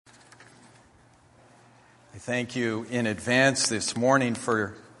I thank you in advance this morning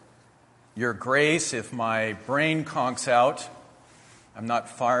for your grace. If my brain conks out, I'm not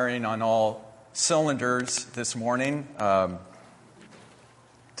firing on all cylinders this morning. Danette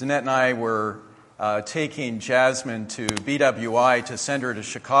and I were taking Jasmine to BWI to send her to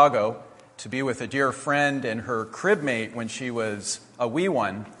Chicago to be with a dear friend and her crib mate when she was a wee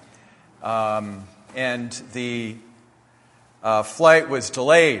one. And the flight was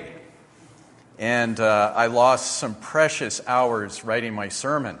delayed. And I lost some precious hours writing my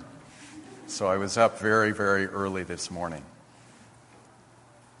sermon. So I was up very, very early this morning.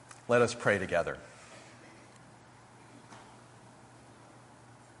 Let us pray together.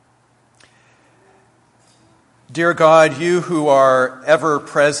 Dear God, you who are ever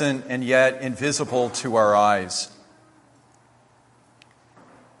present and yet invisible to our eyes,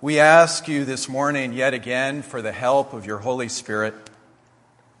 we ask you this morning yet again for the help of your Holy Spirit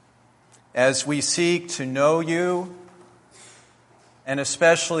as we seek to know you and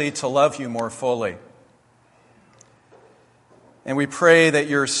especially to love you more fully. And we pray that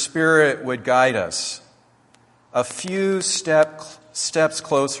your Spirit would guide us a few steps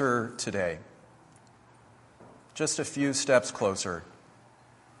closer today. Just a few steps closer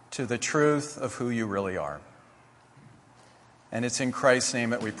to the truth of who you really are. And it's in Christ's name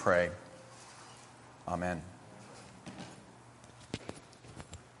that we pray. Amen.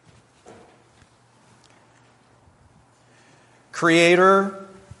 Creator,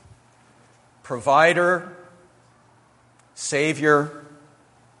 provider, Savior,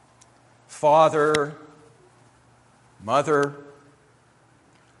 Father, Mother,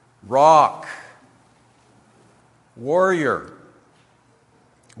 Rock, Warrior,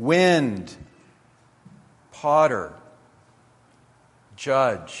 Wind, Potter,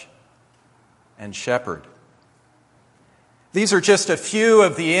 Judge, and Shepherd. These are just a few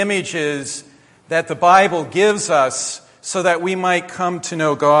of the images that the Bible gives us so that we might come to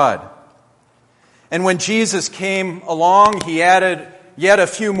know God. And when Jesus came along, he added yet a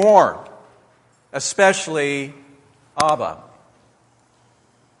few more, especially Abba.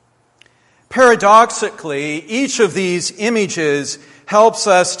 Paradoxically, each of these images helps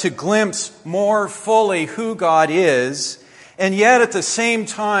us to glimpse more fully who God is, and yet at the same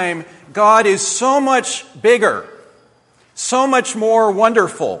time, God is so much bigger, so much more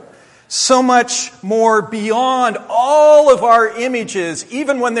wonderful, so much more beyond all of our images,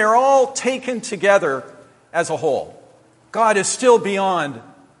 even when they're all taken together as a whole. God is still beyond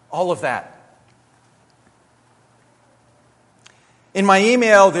all of that. In my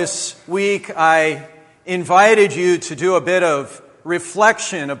email this week, I invited you to do a bit of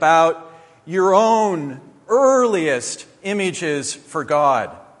reflection about your own earliest images for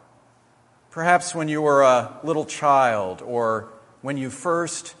God. Perhaps when you were a little child or when you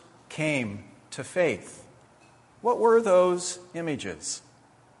first came to faith. What were those images?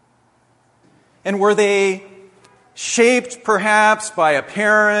 And were they shaped perhaps by a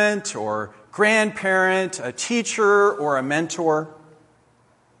parent or grandparent, a teacher or a mentor?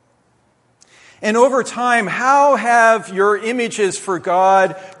 And over time, how have your images for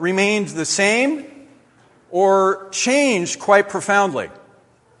God remained the same or changed quite profoundly?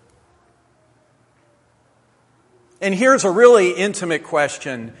 And here's a really intimate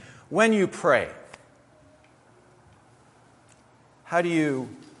question. When you pray, how do you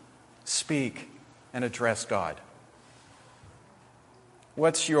speak and address God?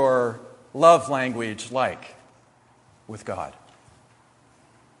 What's your love language like with God?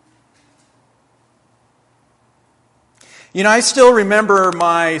 You know, I still remember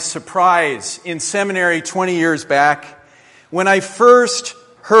my surprise in seminary 20 years back when I first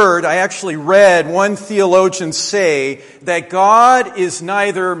heard, I actually read one theologian say that God is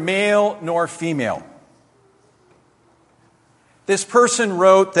neither male nor female. This person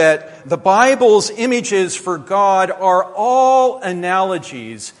wrote that the Bible's images for God are all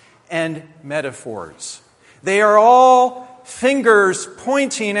analogies and metaphors. They are all fingers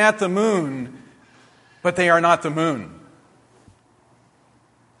pointing at the moon, but they are not the moon.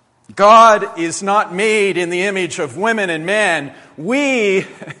 God is not made in the image of women and men. We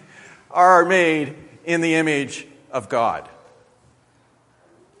are made in the image of God.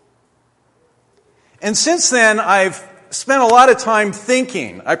 And since then, I've spent a lot of time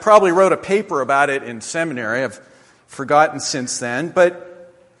thinking. I probably wrote a paper about it in seminary. I've forgotten since then.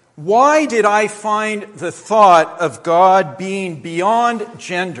 But why did I find the thought of God being beyond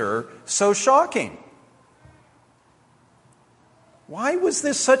gender so shocking? Why was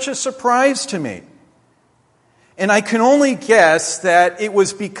this such a surprise to me? And I can only guess that it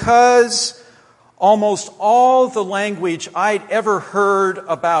was because almost all the language I'd ever heard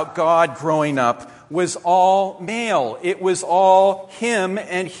about God growing up was all male. It was all him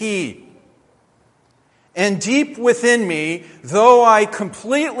and he. And deep within me, though I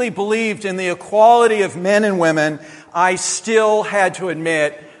completely believed in the equality of men and women, I still had to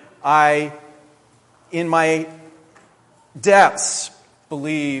admit in my depths,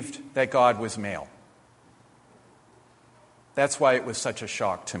 believed that God was male. That's why it was such a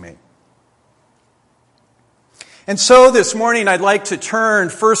shock to me. And so this morning I'd like to turn,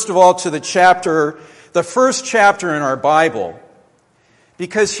 first of all, to the first chapter in our Bible,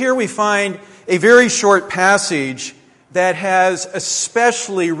 because here we find a very short passage that has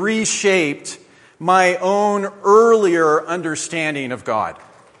especially reshaped my own earlier understanding of God.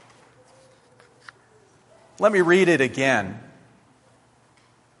 Let me read it again.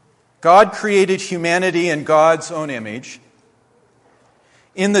 God created humanity in God's own image.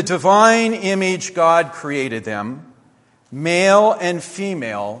 In the divine image, God created them. Male and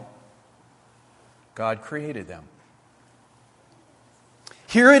female, God created them.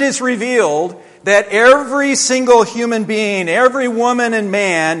 Here it is revealed that every single human being, every woman and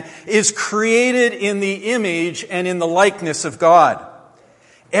man, is created in the image and in the likeness of God.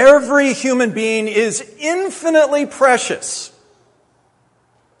 Every human being is infinitely precious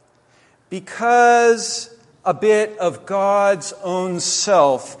because a bit of God's own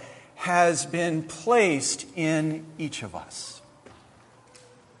self has been placed in each of us.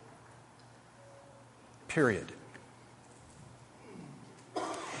 Period.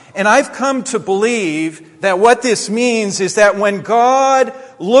 And I've come to believe that what this means is that when God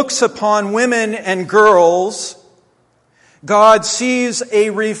looks upon women and girls, God sees a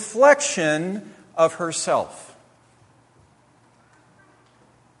reflection of herself.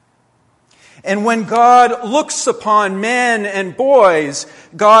 And when God looks upon men and boys,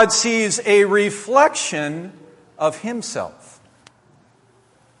 God sees a reflection of himself.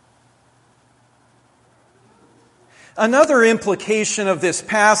 Another implication of this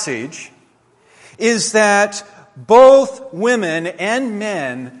passage is that both women and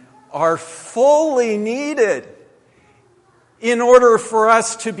men are fully needed in order for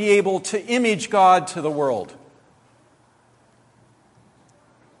us to be able to image God to the world.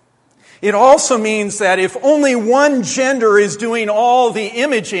 It also means that if only one gender is doing all the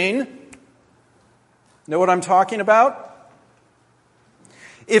imaging, know what I'm talking about?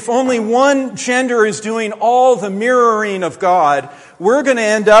 If only one gender is doing all the mirroring of God, we're going to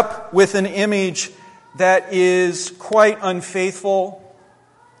end up with an image that is quite unfaithful,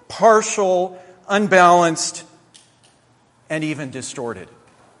 partial, unbalanced, and even distorted.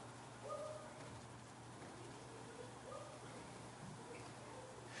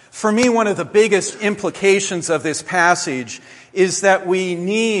 For me, one of the biggest implications of this passage is that we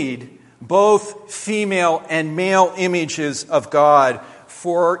need both female and male images of God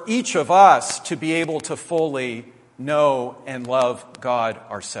for each of us to be able to fully know and love God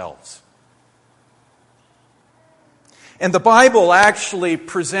ourselves. And the Bible actually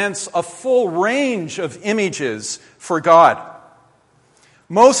presents a full range of images for God.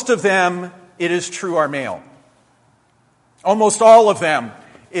 Most of them, it is true, are male. Almost all of them,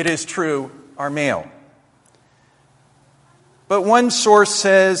 it is true, are male. But one source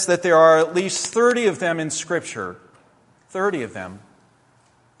says that there are at least 30 of them in Scripture, 30 of them,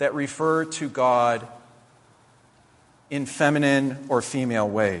 that refer to God in feminine or female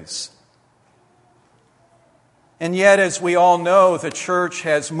ways. And yet, as we all know, the church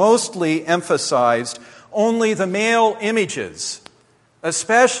has mostly emphasized only the male images,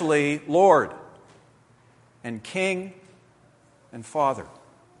 especially Lord and King and Father.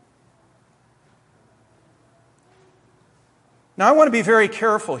 Now, I want to be very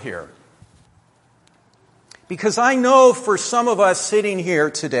careful here, because I know for some of us sitting here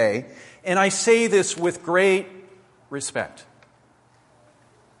today, and I say this with great respect,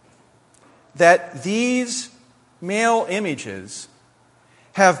 that these male images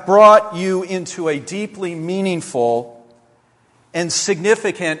have brought you into a deeply meaningful and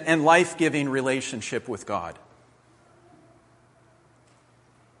significant and life-giving relationship with God.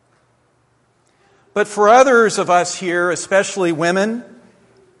 But for others of us here, especially women,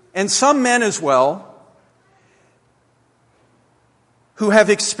 and some men as well, who have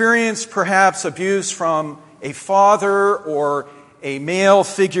experienced perhaps abuse from a father or a male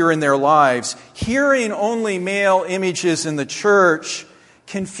figure in their lives, hearing only male images in the church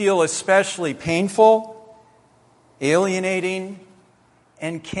can feel especially painful, alienating,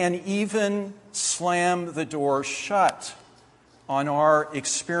 and can even slam the door shut on our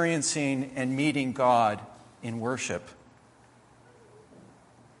experiencing and meeting God in worship.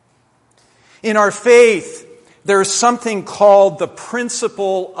 In our faith, there is something called the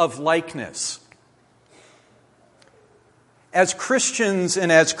principle of likeness. as Christians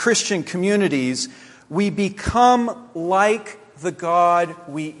and as Christian communities, we become like the God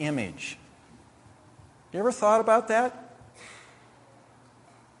we image. You ever thought about that?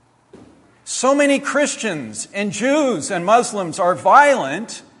 So many Christians and Jews and Muslims are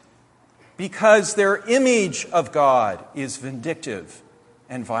violent because their image of God is vindictive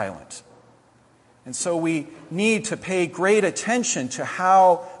and violent. And so we need to pay great attention to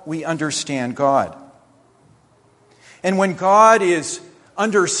how we understand God. And when God is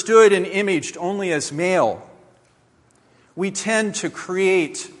understood and imaged only as male, we tend to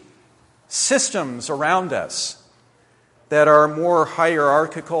create systems around us that are more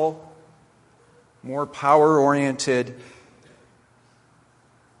hierarchical, more power-oriented,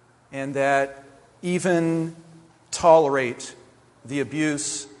 and that even tolerate the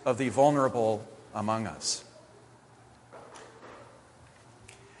abuse of the vulnerable among us.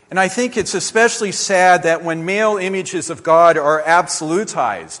 And I think it's especially sad that when male images of God are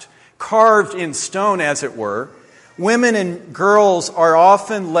absolutized, carved in stone, as it were, women and girls are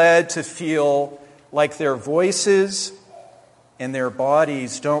often led to feel like their voices and their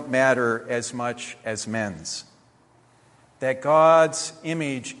bodies don't matter as much as men's. That God's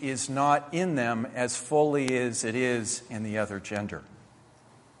image is not in them as fully as it is in the other gender.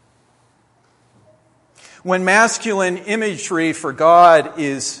 When masculine imagery for God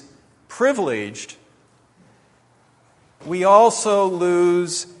is privileged, we also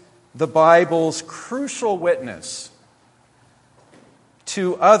lose the Bible's crucial witness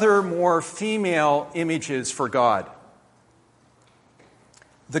to other more female images for God.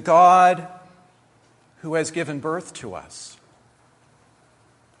 The God who has given birth to us.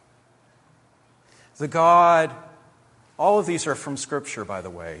 The God, all of these are from Scripture, by the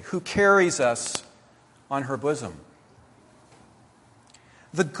way, who carries us on her bosom.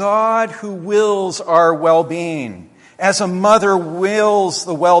 The God who wills our well-being, as a mother wills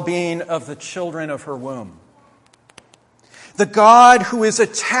the well-being of the children of her womb. The God who is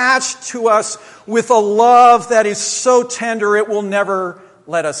attached to us with a love that is so tender it will never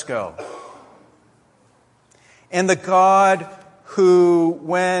let us go. And the God who,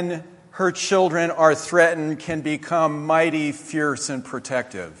 when her children are threatened, can become mighty, fierce, and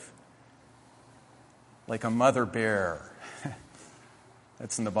protective, like a mother bear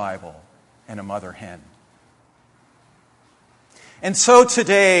that's in the Bible and a mother hen. And so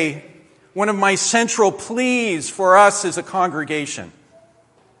today, one of my central pleas for us as a congregation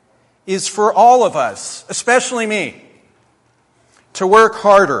is for all of us, especially me, to work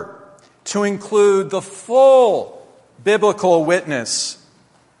harder to include the full biblical witness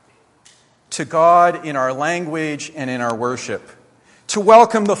to God in our language and in our worship, to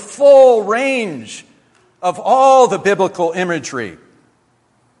welcome the full range of all the biblical imagery,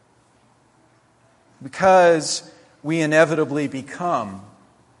 because we inevitably become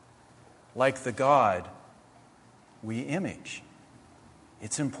like the God we image.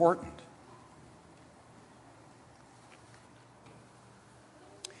 It's important.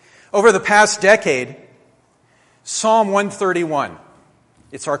 Over the past decade, Psalm 131,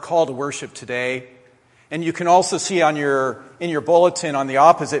 it's our call to worship today, and you can also see in your bulletin on the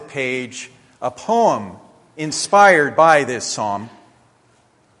opposite page a poem inspired by this psalm.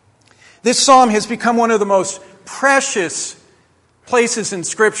 This psalm has become one of the most precious places in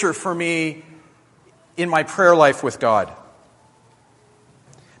Scripture for me in my prayer life with God,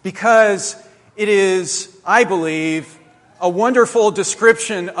 because it is, I believe, a wonderful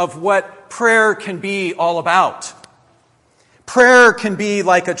description of what prayer can be all about. Prayer can be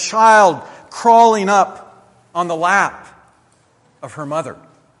like a child crawling up on the lap of her mother.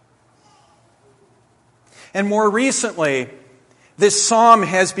 And more recently, this psalm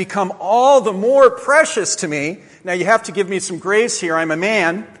has become all the more precious to me. Now, you have to give me some grace here. I'm a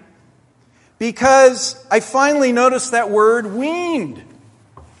man. Because I finally noticed that word, weaned.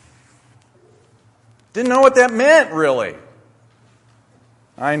 Didn't know what that meant, really.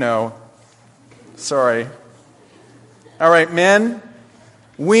 I know. Sorry. All right, men.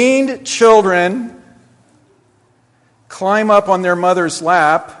 Weaned children climb up on their mother's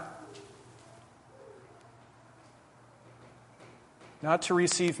lap, not to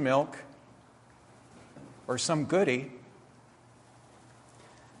receive milk or some goodie,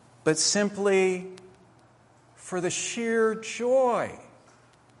 but simply for the sheer joy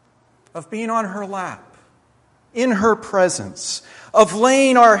of being on her lap, in her presence, of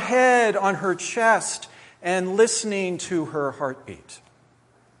laying our head on her chest and listening to her heartbeat.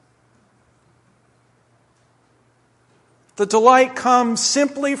 The delight comes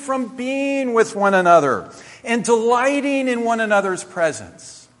simply from being with one another and delighting in one another's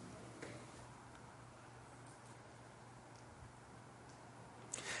presence.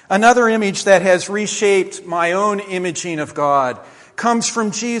 Another image that has reshaped my own imaging of God comes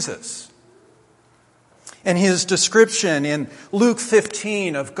from Jesus. And his description in Luke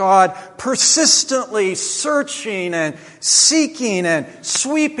 15 of God persistently searching and seeking and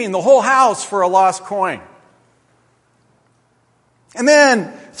sweeping the whole house for a lost coin. And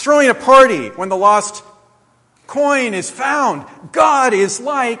then throwing a party when the lost coin is found. God is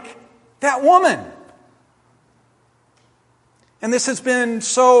like that woman. And this has been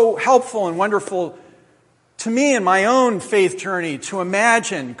so helpful and wonderful to me in my own faith journey to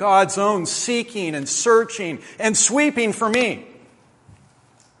imagine God's own seeking and searching and sweeping for me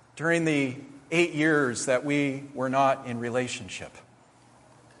during the 8 years that we were not in relationship.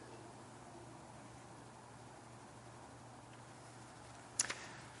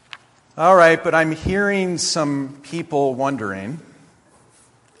 All right, but I'm hearing some people wondering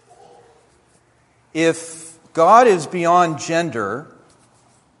if God is beyond gender,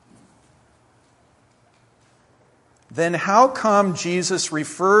 then how come Jesus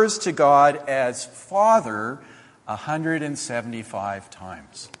refers to God as Father 175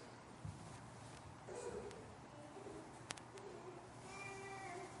 times?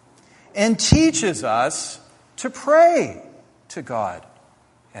 And teaches us to pray to God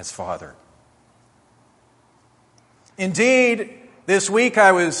as Father. Indeed, this week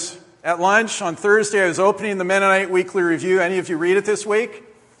I was at lunch on Thursday. I was opening the Mennonite Weekly Review. Any of you read it this week?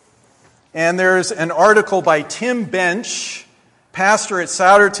 And there's an article by Tim Bench, pastor at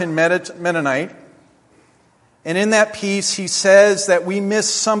Souderton Mennonite. And in that piece, he says that we miss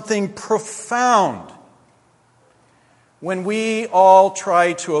something profound when we all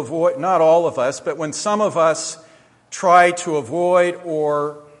try to avoid, not all of us, but when some of us try to avoid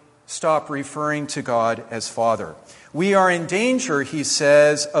or stop referring to God as Father. We are in danger, he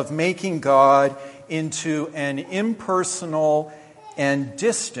says, of making God into an impersonal and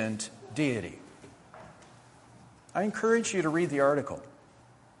distant deity. I encourage you to read the article.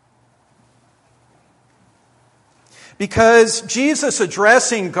 Because Jesus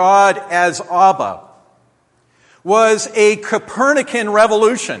addressing God as Abba was a Copernican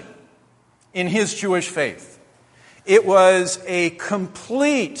revolution in his Jewish faith. It was a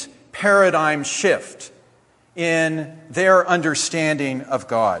complete paradigm shift in their understanding of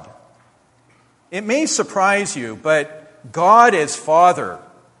God. It may surprise you, but God as Father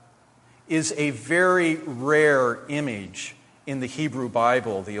is a very rare image in the Hebrew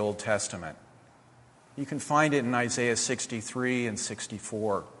Bible, the Old Testament. You can find it in Isaiah 63 and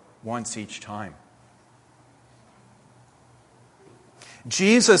 64, once each time.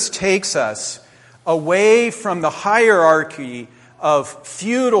 Jesus takes us away from the hierarchy of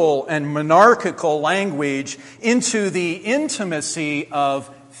feudal and monarchical language into the intimacy of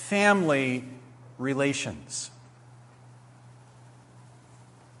family relations.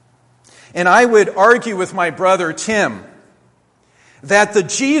 And I would argue with my brother Tim that the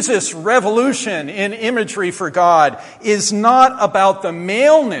Jesus revolution in imagery for God is not about the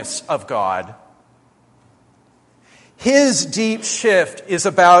maleness of God. His deep shift is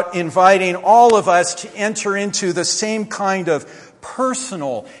about inviting all of us to enter into the same kind of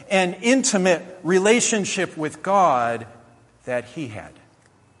personal and intimate relationship with God that he had.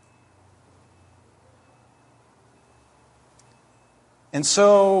 And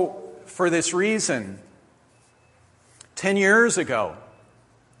so, for this reason, 10 years ago,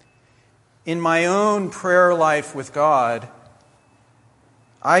 in my own prayer life with God,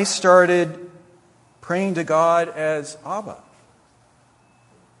 I started praying to God as Abba.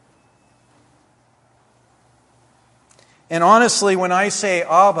 And honestly, when I say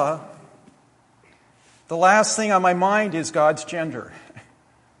Abba, the last thing on my mind is God's gender.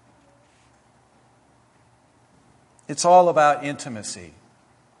 It's all about intimacy,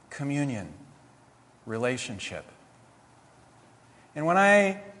 communion, relationship. And when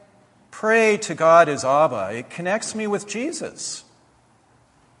I pray to God as Abba, it connects me with Jesus.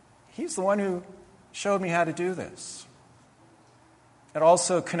 He's the one who showed me how to do this. It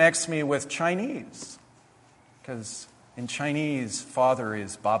also connects me with Chinese, because in Chinese, father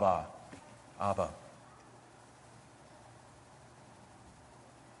is Baba, Abba.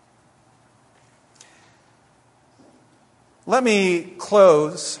 Let me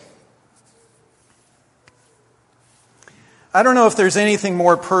close. I don't know if there's anything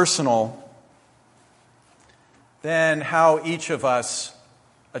more personal than how each of us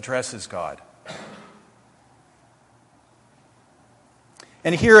addresses God.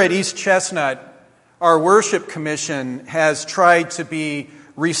 And here at East Chestnut, our worship commission has tried to be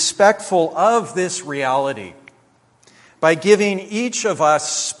respectful of this reality by giving each of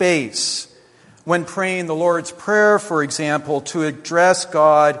us space when praying the Lord's Prayer, for example, to address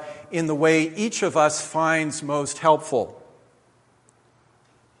God in the way each of us finds most helpful.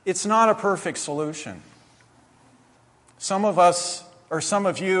 It's not a perfect solution. Some of us, or some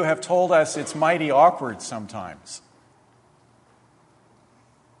of you, have told us it's mighty awkward sometimes.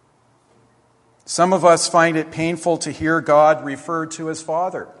 Some of us find it painful to hear God referred to as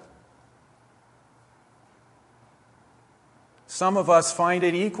Father. Some of us find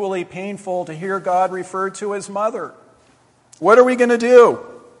it equally painful to hear God referred to as Mother. What are we going to do?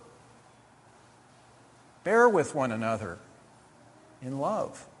 Bear with one another in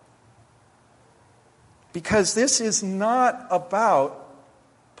love. Because this is not about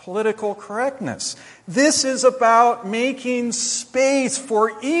political correctness. This is about making space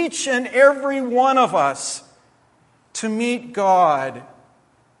for each and every one of us to meet God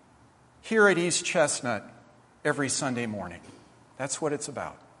here at East Chestnut every Sunday morning. That's what it's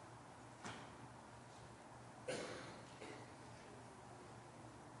about.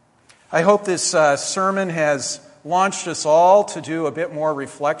 I hope this sermon has launched us all to do a bit more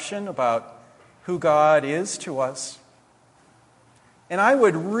reflection about who God is to us. And I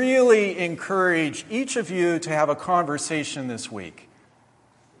would really encourage each of you to have a conversation this week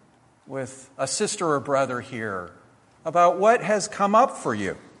with a sister or brother here about what has come up for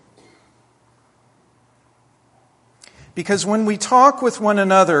you. Because when we talk with one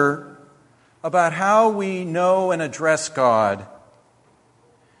another about how we know and address God,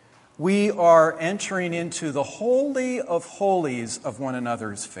 we are entering into the holy of holies of one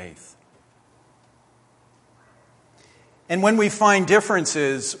another's faith. And when we find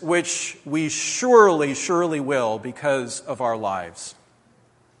differences, which we surely will because of our lives,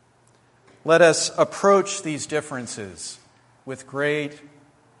 let us approach these differences with great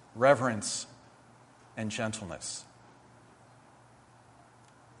reverence and gentleness.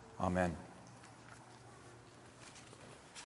 Amen.